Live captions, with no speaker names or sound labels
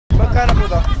Magkano po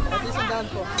to? At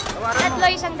 100 po. Tatlo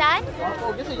 100?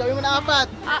 Opo, kasi gawin mo na 4.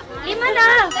 5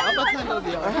 na. 4 na daw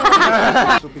diyo.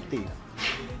 250.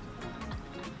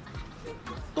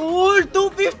 Tol,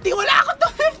 250! Wala ako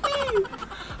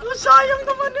 250! Ang sayang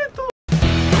naman ito.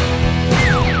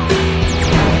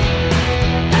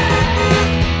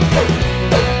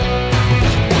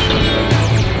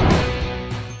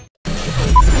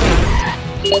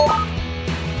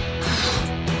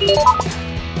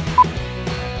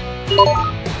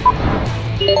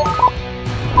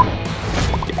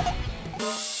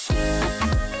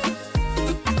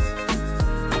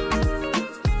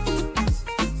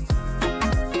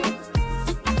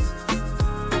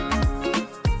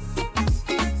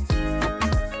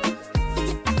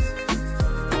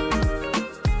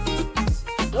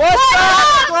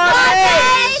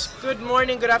 Good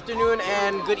morning, good afternoon,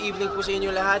 and good evening po sa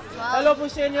inyo lahat. Hello po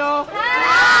sa inyo!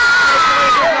 Nice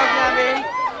to vlog namin.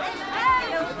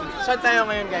 Saan tayo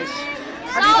ngayon, guys?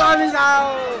 Andito kami sa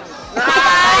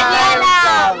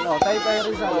Taytay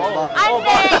Rizal.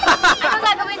 Ante! Ano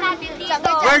gagawin natin dito?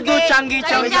 Where do Tiangge?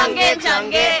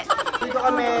 Dito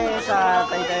kami sa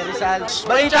Taytay Rizal.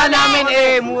 Balita namin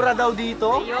mura daw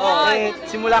dito.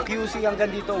 Simula QC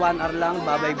hanggang dito 1 hour lang,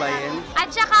 babaybayin.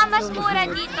 At saka mas mura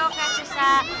dito kasi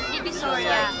sa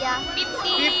Divisoria.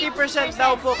 50%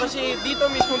 daw po kasi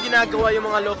dito mismo ginagawa yung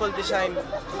mga local design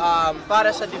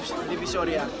para sa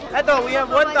Divisoria. Ito, we have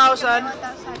 1,000.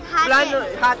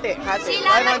 Hati.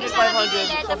 Sila mag-isa na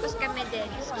binili, tapos kami din.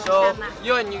 So,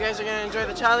 yun, you guys are gonna enjoy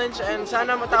the challenge and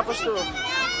sana matapos to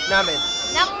namin.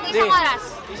 Nang isang oras.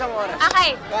 Isang oras.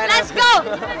 Okay, let's go!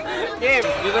 Game,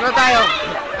 dito na tayo.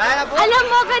 Alam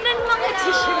mo, ganun mga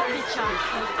t-shirt ni Char.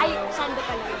 Ay, sando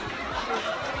pala yun.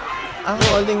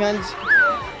 Holding hands.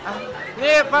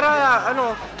 Hindi, para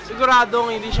ano,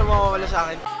 siguradong hindi siya mawawala sa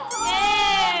akin.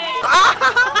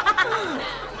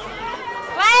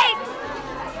 Wait!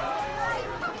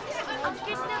 Ang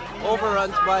cute na.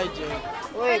 Overruns by Jay.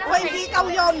 Wait, Hindi ikaw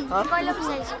yun! Hindi ko alam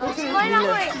size ko. Small lang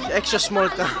ko eh. Extra small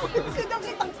ka.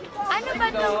 Ano ba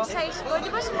itong size ko? Di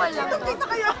ba small lang to? Kita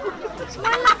kayo!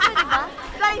 Small lang to, di ba?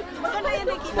 Tay, maganda yan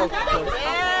nakita.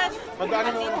 Yes! Magkano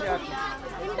mo si Ate?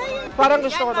 Parang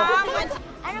gusto ko to.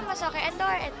 Ano mas okay? Ito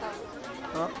or ito?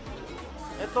 Huh?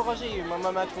 Ito kasi,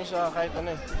 mamamatch mo sa kahit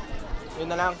ano eh. Yun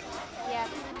na lang. Yeah.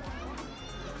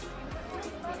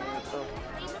 Ito.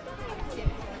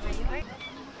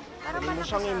 Parang Hindi mo malakas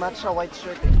siyang ako. i-match sa white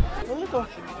shirt eh. Ano to?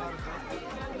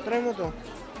 Try mo to.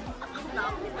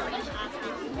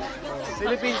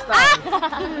 Philippine style.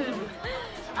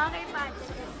 Okay pa.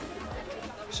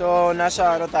 So,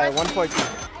 nasa ano tayo? 140.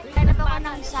 Hanap ako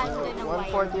ng sando ng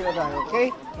white. 140 na tayo, okay?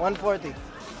 140.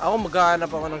 Ako maghahanap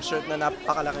ako ng shirt na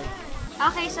napakalaki.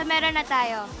 Okay, so meron na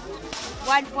tayo.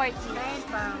 140.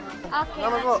 Okay,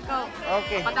 Tama po. let's go.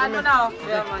 Okay. Magkano na oh?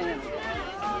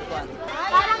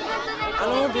 Parang ganito na lang.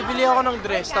 Ano, bibili ako ng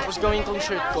dress tapos gawin kong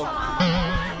shirt ko.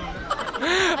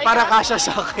 Para kasya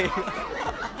sa akin.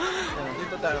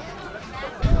 Dito tayo.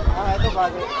 Ito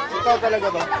bago. Ikaw talaga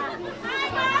ba?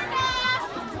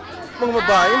 Mga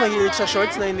babae, mahilig sa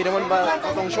shorts na hindi naman ba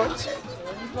itong shorts?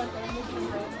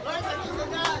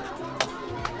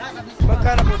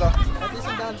 Magkano po to? At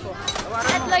 100 po.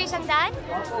 Tatlo 100?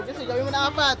 Opo, kasi gawin mo na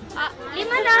 4. 5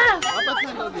 na. 4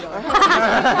 na daw diyo.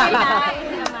 Okay na,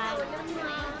 hindi naman.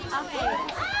 Okay.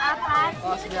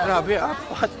 4. Grabe,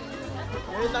 apat.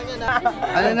 Gawin lang yan ha.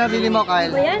 Ano na bili mo,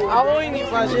 Kyle? Ako hindi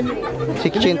pa.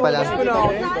 16 pa lang.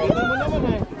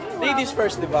 Ladies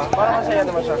first, di ba? Para masaya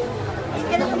naman siya.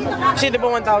 Kasi di ba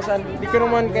 1,000? Hindi ko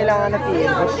naman kailangan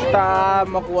natin. Basta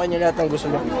makuha niya lahat ng gusto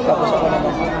niya. Tapos ako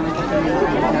naman.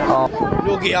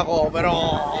 Lugi ako, pero...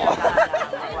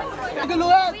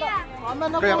 Guluhan!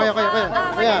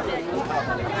 Kaya.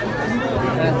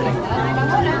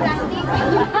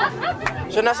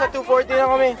 So nasa 240 na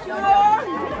kami.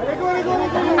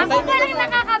 Ako pa lang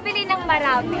nakakabili ng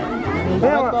marami.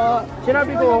 Kaya nga,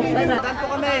 sinabi ko, tanto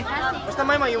kami. Basta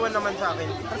may maiwan naman sa akin.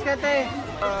 Paskete.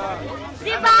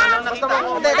 Di ba? Basta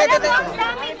mo. Alam mo, ang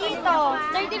dami dito.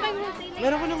 35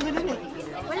 Meron ko nung ganun eh.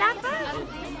 Wala pa.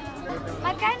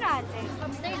 Magkano ate?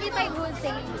 35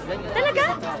 wholesale. Talaga?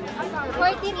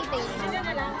 40 retail.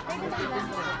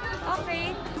 Okay.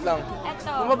 Lang.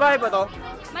 Ito. Kung babae pa to?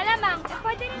 Malamang.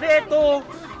 Pwede rin. Hindi, ito.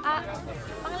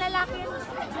 Pang lalaki yun.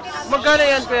 Magkano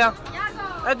yan kaya?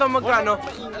 Ito magkano?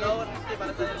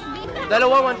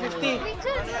 Dalawa,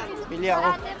 150. Pili ako.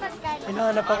 Ate, magkano?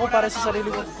 Hinahanap ako para sa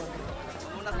sarili ko.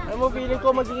 Ano mo, pili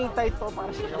ko magiging tight to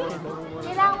para sa sarili ko.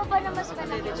 Kailangan mo ba na mas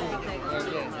malaki?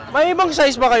 May ibang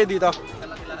size ba kayo dito?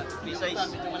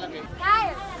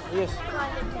 Kyle! Yes.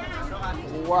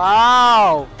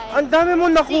 Wow! Ang dami mo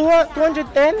nakuha.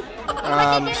 210?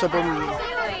 So,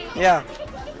 yeah.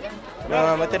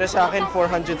 Matira sa akin,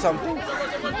 400 something.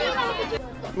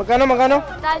 Magkano? 210.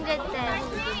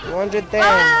 210.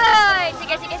 Ay!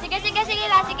 Sige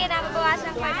lang. Sige na,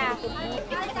 mabawasan pa na.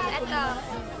 Ito.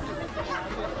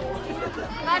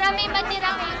 Para may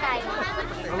matirang hintay.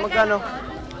 Magkano?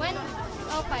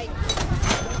 105.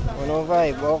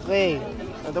 105, okay.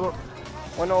 Ito mo,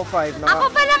 105 na. Ako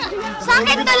pa lang, sa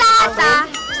akin to lahat ha.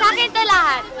 Sa akin to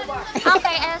lahat.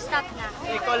 Okay, stop na.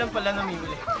 Ikaw lang pala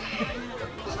namimili.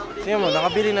 Tingnan mo,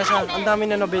 nakabili na siya. Ang dami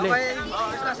na nabili.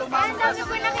 Ang dami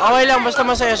ko na. Okay lang, basta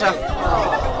masaya siya.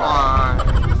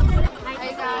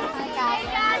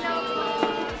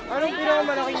 Anong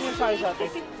pinakamalaki yung size ate?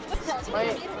 May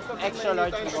extra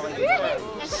large na ba kayo?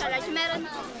 Extra large, meron.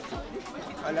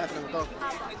 Lahat ng to.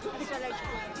 Extra large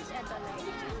po.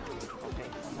 Okay,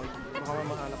 baka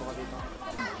mamahanap ako dito.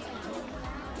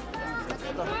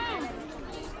 Ito.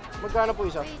 Magkano po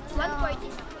isa?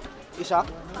 140. Isa?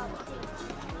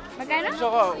 Magkano? Isa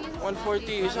ka,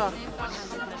 140 isa.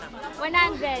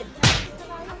 100.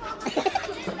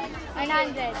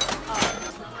 100.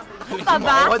 Ako pa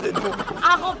ba?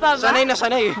 Ako pa ba? Sanay na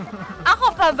sanay eh. Ako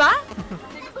pa ba?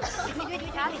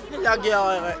 Lagi ako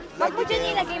kaya. Wag mo dyan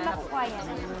ilagay makukuha yan.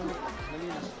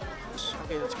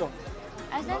 Okay, let's go.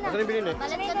 Asan na? Ano yung binili?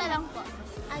 Malapit na lang po.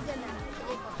 Asan na?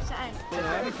 Sige po. Saan?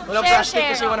 Walang Share, plastic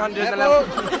share. kasi 100 na lang.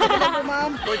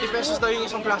 40 pesos daw yung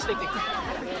isang plastic eh.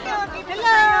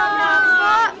 Hello!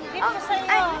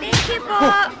 Ay, thank you po.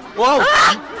 Wow!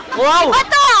 Wow! Iba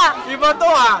to ah! Iba to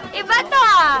ah! Iba to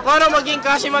ah! Paano maging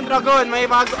Kycine Dragon? May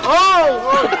bago.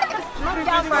 Oh!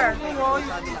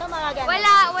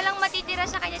 Walang matitira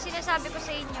sa kanya, sinasabi ko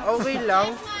sa inyo. Okay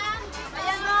lang.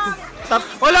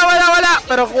 Wala!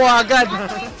 Pero kuha agad.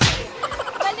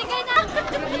 Balikan na!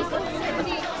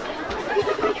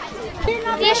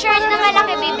 T-shirt na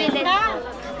malaki bibili.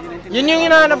 Yun yung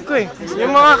hinahanap ko eh.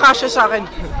 Yung mga kasya sa akin.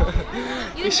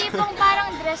 Yung tipong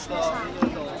parang dress na sa akin.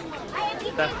 Ay,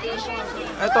 hindi ko yung t-shirt.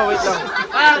 Eto, wait lang.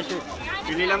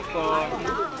 Bili lang po.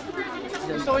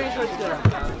 Gusto ko yung shorts nila.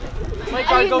 May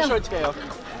cargo shorts kayo?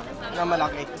 Na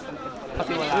malaki.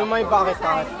 Yung may bakit.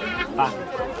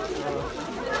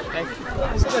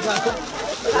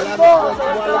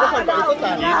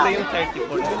 Dito yung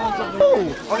 34. Oh!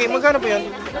 Okay, magkano po yun?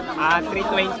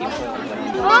 320 po.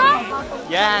 Oh!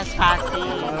 Yes, kasi.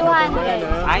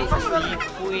 200. Ay, sleep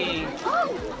po eh.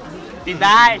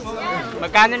 Tidars!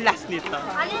 Magkano last nito?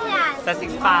 Alin yan? Sa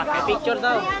 6-pack. May picture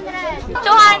daw.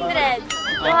 200.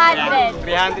 200.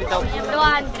 300 daw.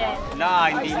 200. No,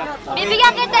 hindi na.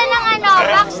 Bibigyan kita ng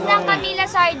box ng Camila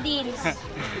Sardines.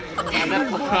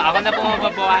 Ako na po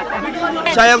mababawasan.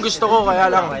 Sayang gusto ko, kaya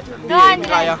lang. Hindi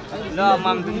kaya. No,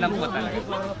 ma'am, dun lang po talaga.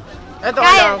 Eto,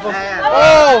 Kaya. kailangan ko.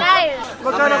 Oh! Guys,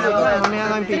 Magkano po ito? Mamaya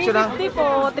nga yung picture lang. 350 po,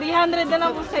 300 na lang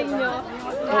po sa inyo.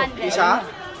 200. Isa?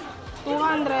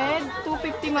 200,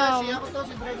 250 ma'am.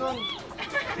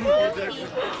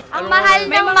 Ang mahal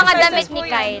ng mga damit ni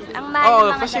Kyle. Ang mahal ng Oo,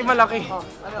 mga kasi damit. malaki.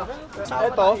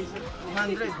 Ito?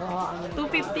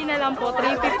 250 na lang po,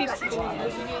 350 po.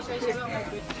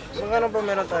 Magkano pa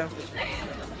meron tayo?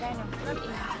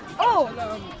 Oh!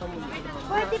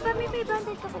 Pwede ba may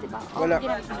 500 ka pa, diba? Wala.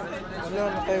 Wala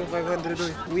na tayo 500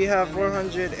 doon. We have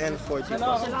 440.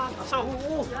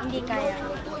 Hindi kaya.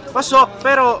 Pasok,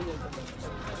 pero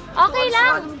Okay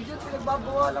lang.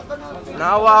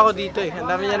 naawa ako dito eh. Ang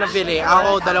dami niya nabili.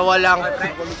 Ako, dalawa lang.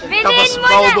 Bilhin Tapos mo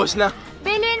na. paubos na.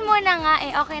 Bilhin mo na nga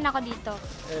eh. Okay na ako dito.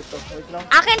 Ito, wait lang.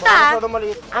 Akin to ha. Masyado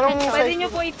maliit. Anong Pwede size? nyo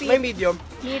po i-fit. May medium?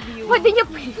 Medium. Pwede niyo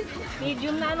po.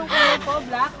 Medium na anong color po?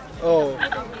 Black? Oo.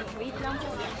 Wait lang po.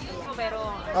 Pero...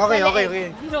 Okay.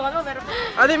 Dito ano, pero...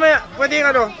 Ate Maya, pwede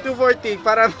yung 240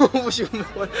 para maubos yung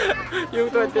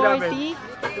 20 namin.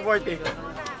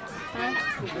 240.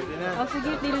 Oh,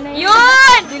 sige, deal na yan.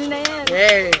 Yun! Deal na yan.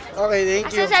 Yay! Okay,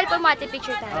 thank you. Asa cellphone mo ate,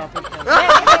 picture tayo.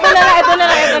 Ito na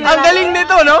lang. Ang galing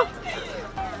nito, no?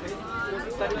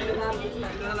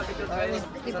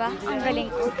 Diba? Ang galing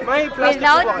ko. May plastic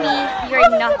Without po me, kayo. you're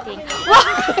nothing. Wow!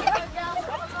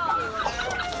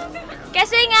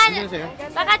 Kasi nga,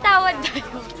 pakatawad tayo.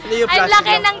 Hindi yung Ang plastic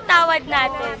laki lang. ng tawad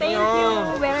natin. Thank you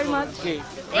very much. Okay.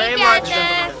 Thank you, ate.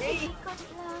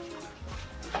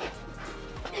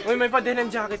 Uy, may pa-denim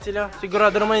jacket sila.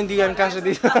 Sigurado naman hindi yan kasya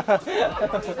dito.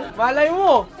 Malay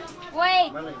mo! Wait.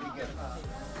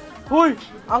 Huy!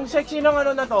 Ang sexy ng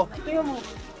ano na to. Tingnan mo.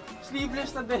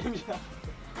 Sleeveless na denim siya.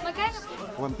 Magkano?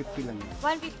 150 lang yun.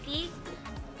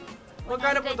 150?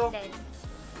 Magkano po to? 110.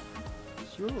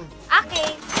 Sure. Okay.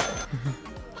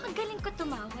 Ang galing ko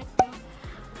tumawad. No?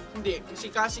 Hindi,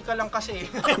 si Kasi ka lang kasi.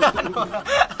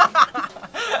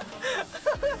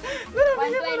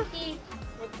 20.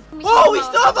 Oh, we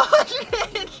still have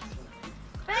 100!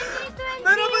 20.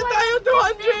 Meron ba tayo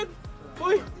 200?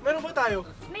 Uy, meron ba tayo?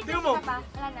 May Tingnan 20 mo. ka pa?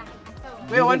 Wala na.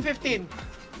 Wait, 115.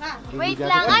 Wait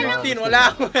lang, anong 115, wala.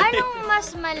 mas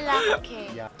malaki?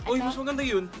 Uy, mas maganda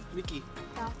yun, Vicky.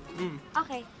 Ito?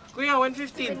 Okay. Kuya,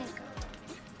 115.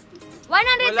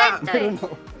 110 to eh.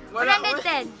 Wala.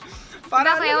 110.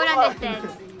 Para Diba kuya, ano? 110?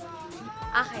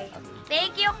 Okay.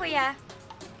 Thank you, kuya.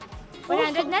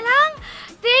 100 na lang.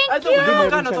 Thank Ito, you. magkano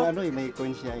Meron to? siyang ano may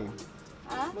coins niya eh.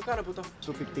 Magkano po to?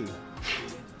 250.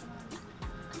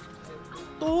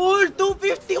 Tol,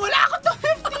 250! Wala akong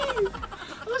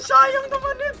 250! Ang sayang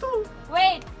naman ito.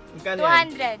 Wait. Magkano yan?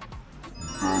 200.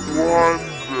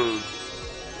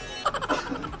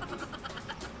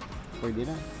 Pwede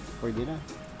na. Pwede na.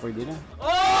 Pwede na.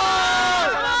 Oh!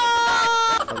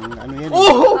 Pang ano yan eh.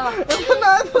 Oh! Ito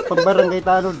na. Pang barangay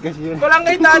tanod kasi yun.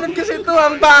 Barangay tanod kasi ito.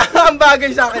 Ang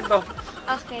bagay sa akin to.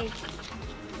 Okay.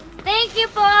 Thank you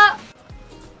po.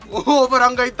 Oo,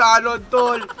 barangay tanod,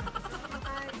 tol.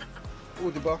 Oo,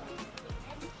 diba?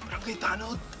 Barangay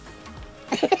tanod.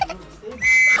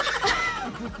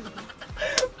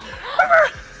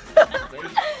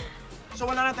 So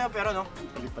wala na tayo pero no?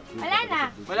 Wala na.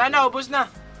 Wala na, ubos na.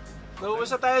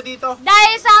 Naubos na tayo dito.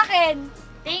 Dahil sa akin.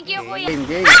 Thank you, kuya. Game,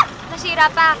 game. Ah! Nasira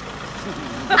pa.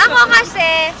 Ako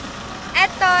kasi,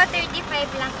 eto,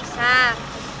 35 lang isa.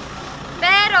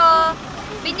 Pero,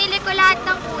 binili ko lahat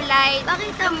ng kulay. Bakit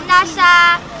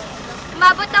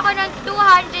umabot ako ng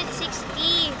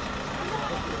 260.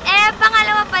 Eh,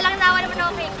 pangalawa pa lang nawa naman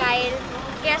ako kay Kyle.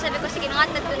 Kaya sabi ko, sige nga,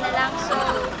 tatlo na lang. So,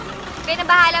 kayo na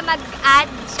bahala mag-add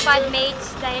squad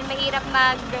mates dahil mahirap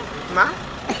mag... Ma?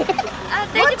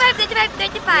 35.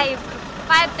 5,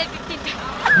 10,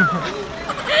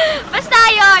 15. Basta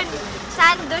yun.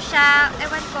 Sando siya.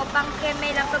 Ewan ko, pang keme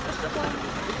lang pag gusto kong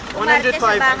umarte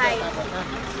sa 105. bahay.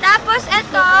 Tapos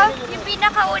ito, yung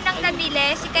pinakaunang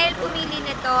nabili, si Kyle pumili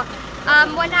nito,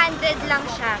 100 lang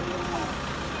siya.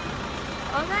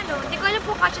 Oo nga no, hindi ko alam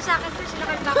po kasya sa akin pero sila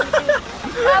kayo bakit sa'yo.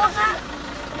 Tawa ka.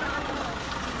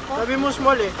 Sabi mo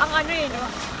small eh. Ang ano yun, no?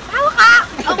 Tawa ka!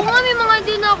 Ako nga may mga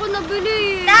hindi na ako nabili.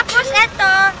 Tapos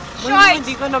ito, shorts.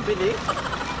 Hindi ka nabili?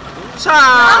 Sa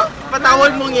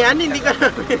patawal mong yan, hindi ka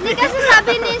nabili. Hindi kasi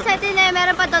sabi ni Seti na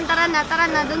meron pa doon, tara na,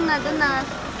 doon na.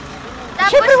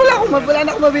 Tapos, Siyempre wala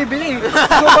na akong mabibili.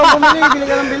 Kung ba bumili, bili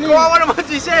ka ng bili. Kuha ko naman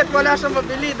si Seth, wala siyang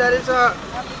mabili dahil sa...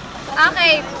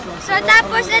 okay. So,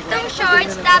 tapos itong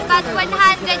shorts, dapat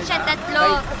 100 siya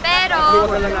tatlo. Pero,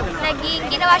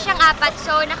 ginawa siyang apat.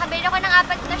 So, nakabili ako ng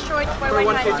apat na short for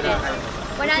 100.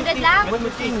 100 lang?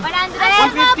 100?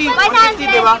 150, 150,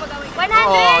 di ba? 100?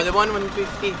 Oo, the one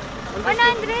 150.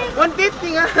 100?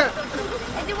 150 nga.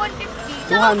 Eh di 150.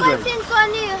 200. Pansin ko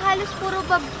ano yun, halos puro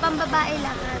pambabae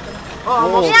lang. Oo,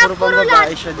 Oo, Kaya puro puro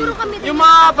pambabae lahat, siya puro dito. kami din. yung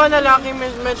mga panlalaki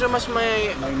medyo mas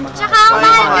may... May mahal. Tsaka ang Ay,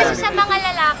 mahal mahal. kasi sa mga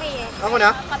lalaki eh. Ako na?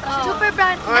 Super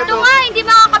brand. Ah, Ito ito. nga, hindi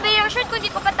makakabili ng shirt kung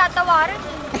hindi ko pa tatawaran.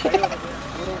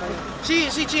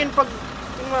 Si Chin, pag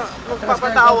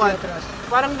magpapatawad,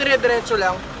 parang dire-diretso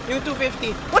lang. Yung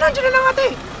 250, 100 na lang ate!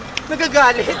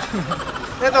 Nagagalit.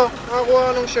 Ito, nakakuha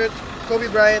ko ng shirt, Kobe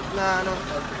Bryant na ano,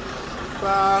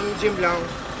 pang gym lang.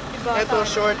 Ito,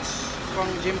 shorts, pang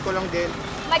gym ko lang din.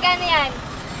 Magkano yan?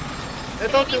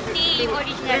 Ito, 350 yung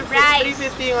original price.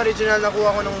 350 yung original, nakuha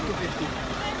ko ng 250.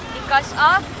 Because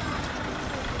of?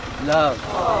 Love.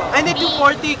 Ay, hindi,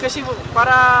 240 kasi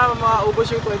para maubos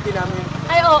yung 20 namin.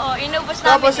 Ay, oo, inubos namin.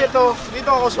 Tapos ito, dito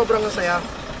ako sobrang nasaya.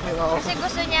 Kasi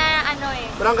gusto niya, ano eh.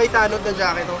 Barangay tanod na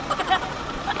jacket, oh.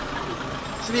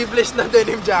 Sleeveless na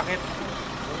denim jacket.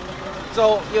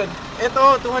 So, yun.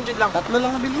 Ito, 200 lang. Tatlo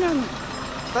lang nabili yan.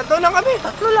 Tatlo lang kami.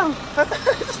 Tatlo lang.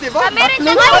 Tapos, di ba? Kami rin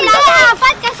tatlo plastic.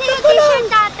 Apat kasi yung t-shirt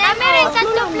dati. Kami rin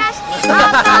tatlo plastic.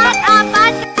 Apat.